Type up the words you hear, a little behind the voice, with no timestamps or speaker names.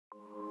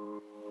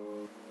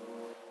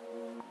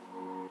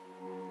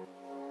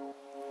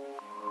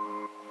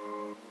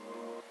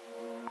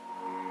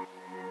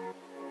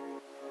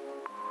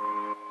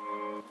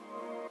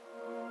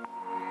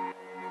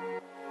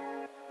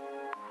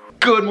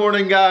Good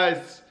morning,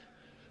 guys.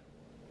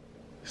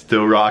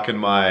 Still rocking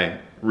my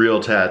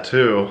real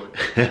tattoo.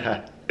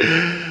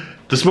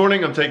 This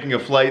morning I'm taking a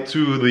flight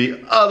to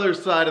the other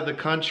side of the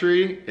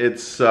country.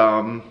 It's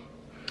not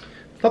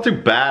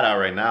too bad out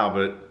right now,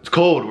 but it's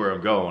cold where I'm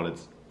going.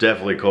 It's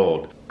definitely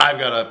cold. I've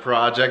got a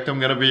project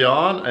I'm gonna be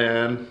on,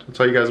 and I'll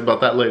tell you guys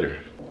about that later.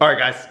 All right,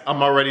 guys,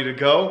 I'm all ready to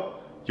go.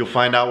 You'll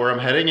find out where I'm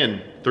heading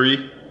in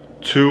 3,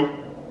 2,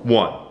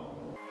 1.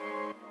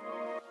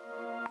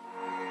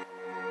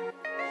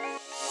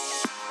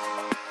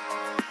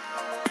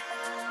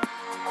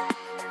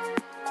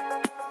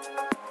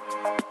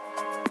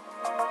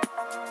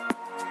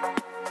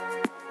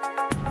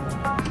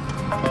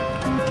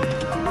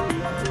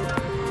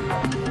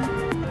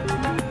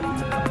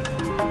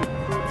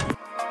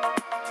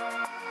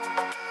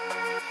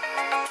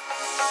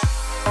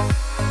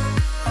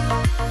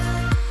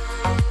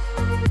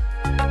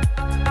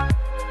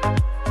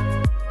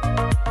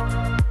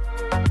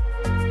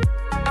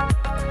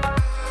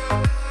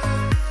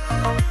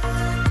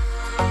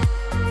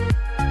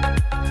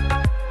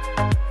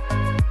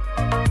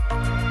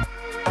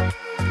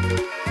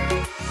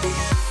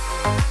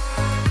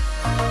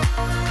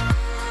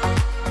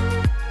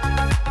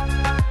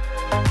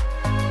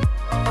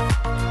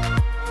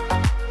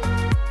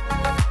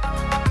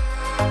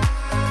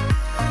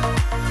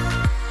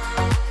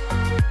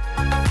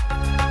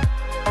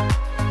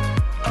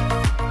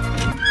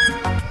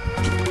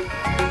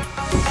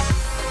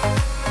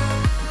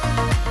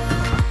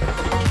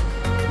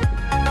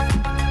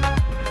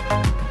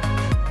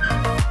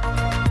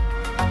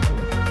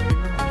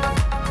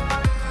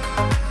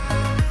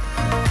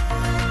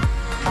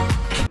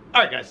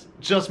 All right, guys,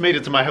 just made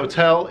it to my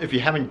hotel. If you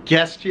haven't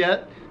guessed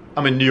yet,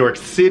 I'm in New York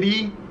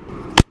City.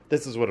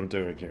 This is what I'm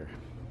doing here.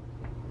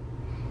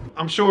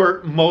 I'm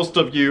sure most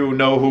of you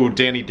know who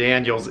Dani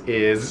Daniels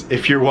is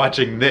if you're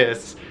watching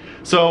this.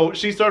 So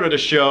she started a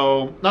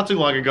show not too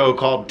long ago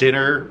called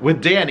Dinner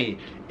with Dani,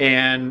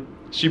 and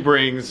she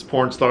brings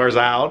porn stars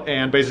out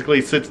and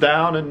basically sits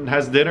down and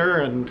has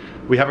dinner and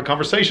we have a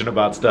conversation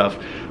about stuff.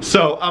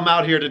 So I'm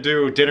out here to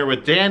do Dinner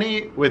with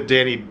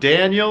Dani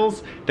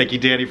Daniels. Thank you,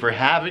 Dani, for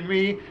having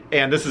me.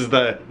 And this is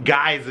the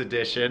guys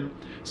edition.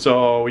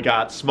 So we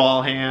got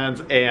Small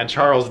Hands and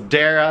Charles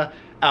Dara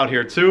out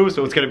here too.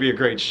 So it's gonna be a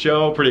great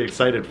show. Pretty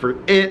excited for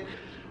it.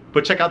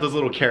 But check out this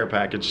little care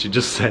package she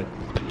just sent.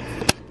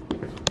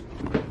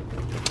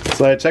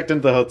 So I checked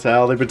into the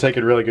hotel. They've been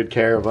taking really good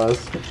care of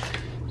us.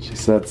 She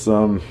sent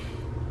some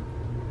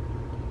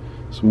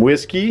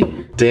whiskey,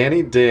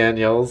 Dani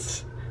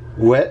Daniels,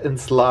 wet and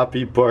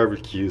sloppy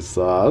barbecue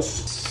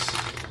sauce,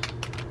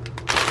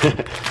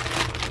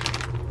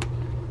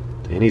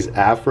 Dani's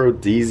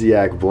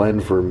aphrodisiac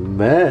blend for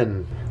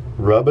men,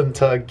 rub and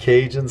tug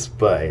Cajun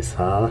spice,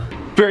 huh?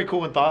 Very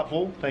cool and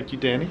thoughtful. Thank you,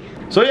 Dani.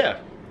 So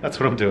yeah, that's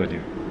what I'm doing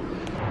here.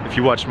 If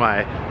you watch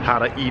my how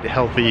to eat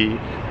healthy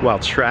while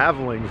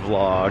traveling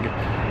vlog,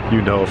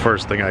 you know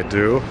first thing I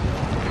do,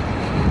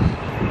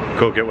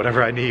 go get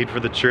whatever I need for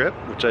the trip,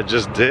 which I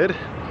just did,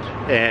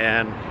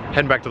 and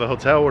heading back to the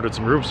hotel, ordered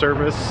some room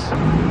service.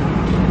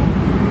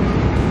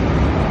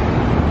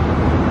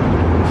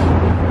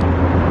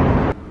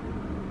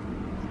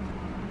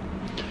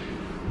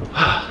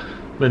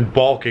 I'm in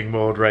bulking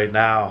mode right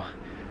now.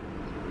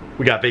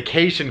 We got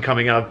vacation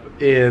coming up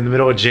in the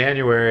middle of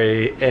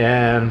January,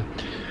 and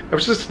I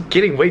was just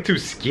getting way too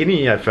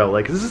skinny, I felt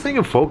like. Is this thing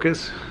in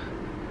focus?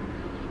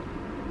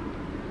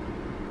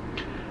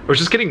 I was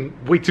just getting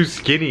way too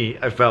skinny,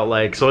 I felt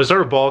like. So I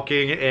started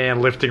bulking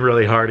and lifting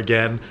really hard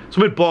again.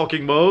 So I'm in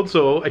bulking mode,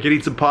 so I can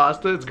eat some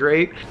pasta. It's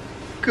great.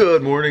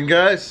 Good morning,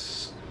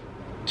 guys.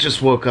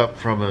 Just woke up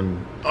from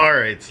an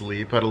alright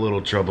sleep. Had a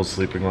little trouble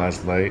sleeping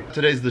last night.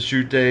 Today's the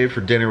shoot day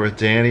for Dinner with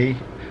Dani.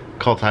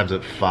 Call time's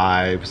at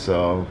 5,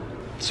 so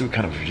let's see what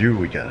kind of view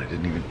we got. I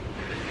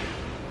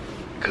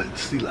couldn't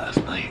see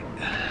last night.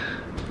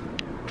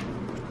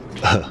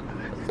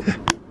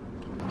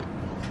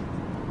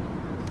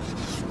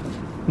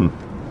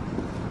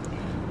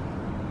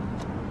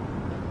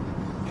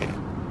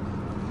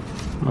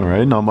 All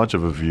right, not much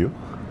of a view.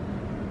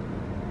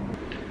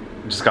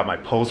 Just got my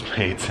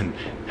Postmates, and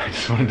I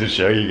just wanted to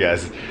show you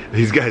guys.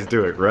 These guys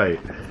do it right.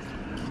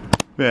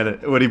 Man,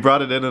 when he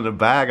brought it in a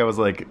bag, I was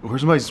like,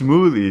 where's my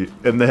smoothie?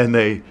 And then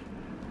they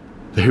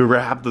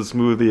wrapped the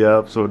smoothie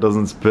up so it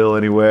doesn't spill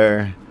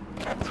anywhere.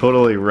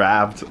 Totally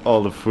wrapped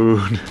all the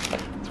food.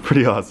 It's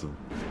pretty awesome.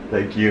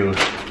 Thank you.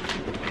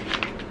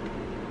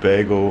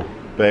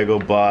 Bagel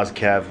Boss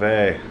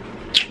Cafe.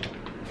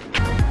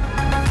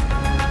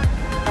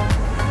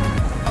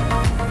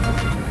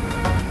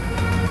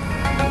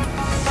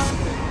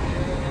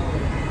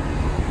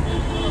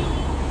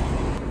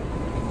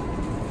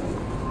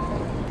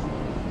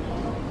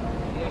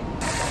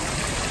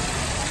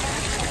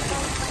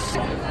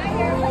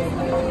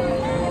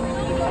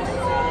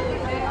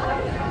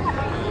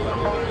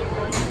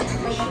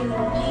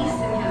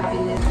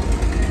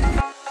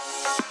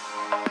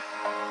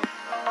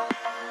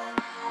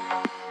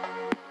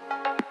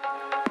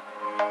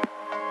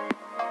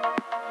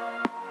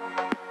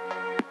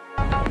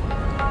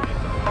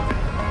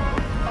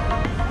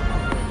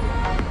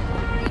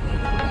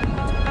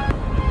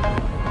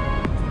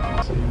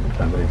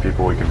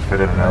 fit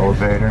in an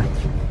elevator.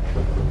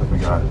 We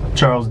got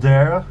Charles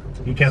Dara.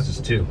 He counts as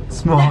 2.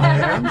 Small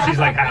hand. She's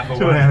like half a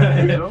Two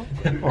hand angel.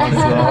 What's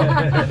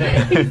up?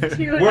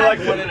 We're like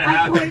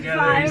 1.5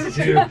 together. He's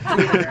 2.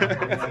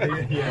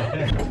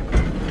 Yeah.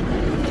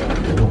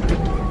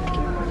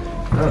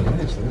 Oh,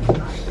 nice.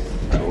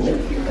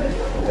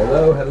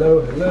 Hello,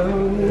 hello,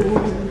 hello.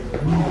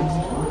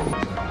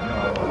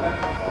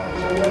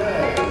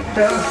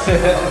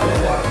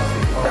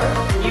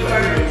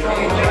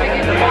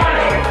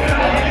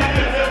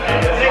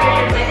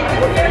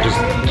 Just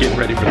getting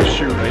ready for the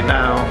shoot right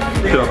now.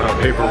 Filling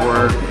out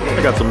paperwork.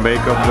 I got some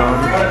makeup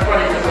done.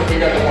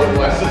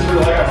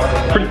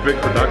 Pretty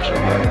big production.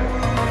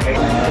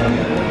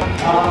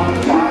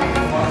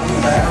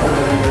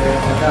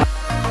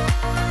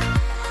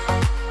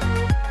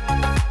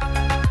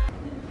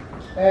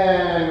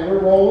 And we're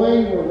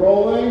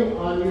rolling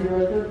on you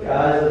right there.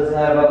 Guys, let's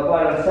have a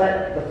quiet on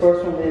set. The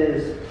first one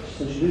is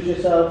just introduce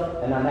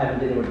yourself, and I'm having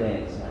dinner with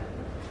Dani tonight.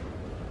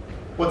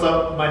 What's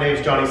up? My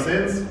name's Johnny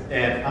Sins,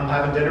 and I'm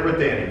having dinner with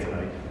Dani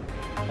tonight.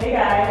 Hey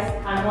guys,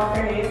 I'm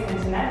Walker Hayes, and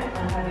tonight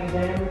I'm having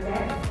dinner with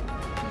Dani.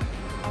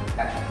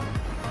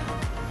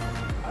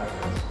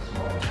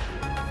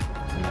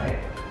 Tonight.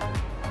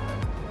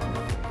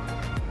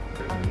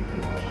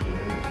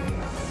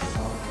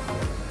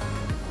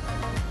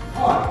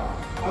 Hi,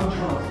 I'm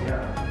Charles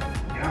Dara,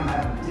 and I'm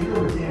having dinner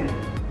with Dani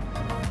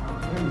on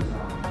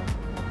Amazon.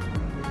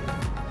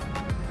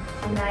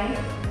 Tonight is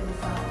a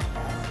sausage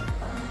fest.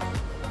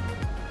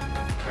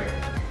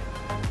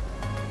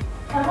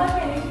 Come watch my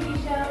new TV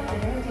show,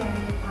 Dinner with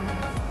Dani, on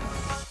Amazon.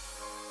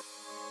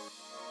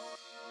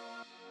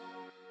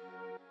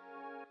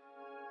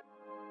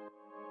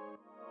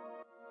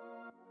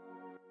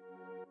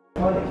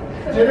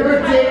 Dinner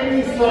with Dani,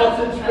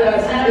 sausage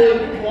fest,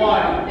 big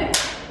one.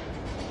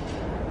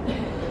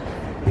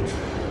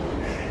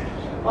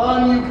 On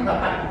you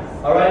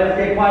guys. All right, let's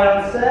get quiet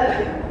on set.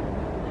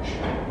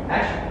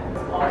 Action.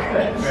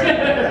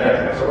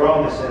 So we're all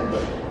in the same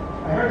boat.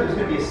 I heard there's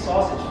going to be a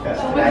sausage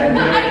festival. Yes,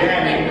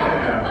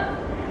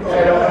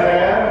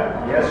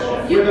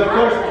 chef. With, of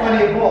course,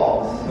 plenty of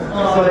balls. So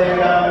you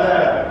got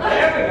that.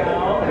 There we go.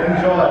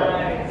 Enjoy.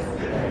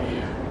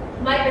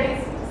 Mike, are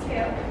these to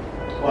scale?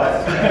 What?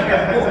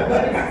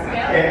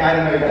 Hey, I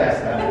don't know you guys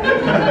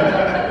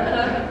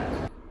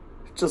now.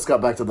 Just got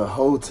back to the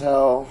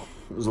hotel.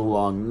 It was a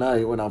long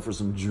night. Went out for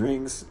some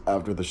drinks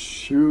after the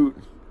shoot.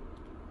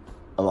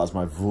 I lost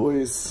my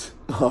voice,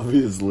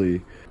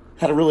 obviously.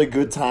 Had a really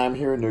good time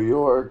here in New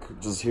York.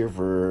 Just here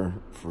for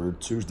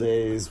 2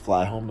 days.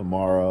 Fly home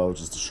tomorrow.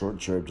 Just a short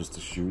trip just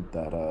to shoot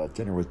that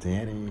Dinner with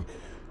Dani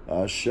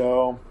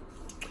show.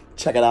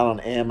 Check it out on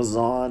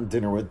Amazon,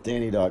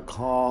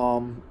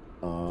 dinnerwithdani.com.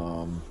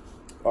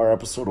 Our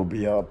episode will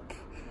be up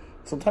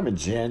sometime in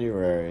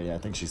January, I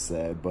think she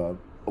said. But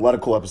a lot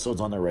of cool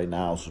episodes on there right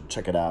now, so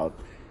check it out.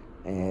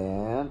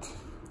 And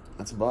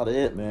that's about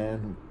it,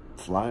 man.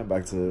 Flying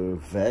back to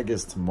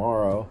Vegas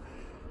tomorrow.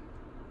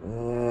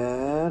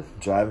 And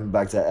driving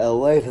back to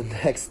LA the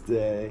next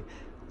day.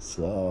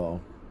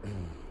 So,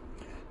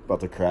 about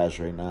to crash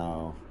right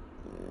now.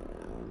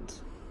 And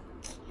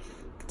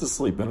get to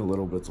sleep in a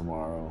little bit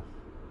tomorrow.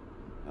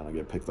 And I'll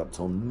get picked up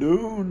till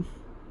noon.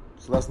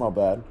 So that's not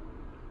bad.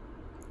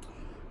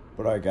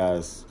 But alright,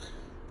 guys.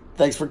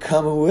 Thanks for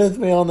coming with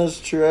me on this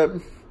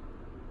trip.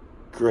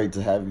 Great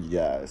to have you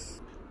guys.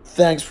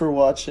 Thanks for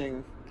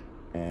watching.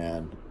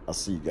 And I'll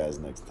see you guys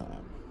next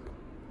time.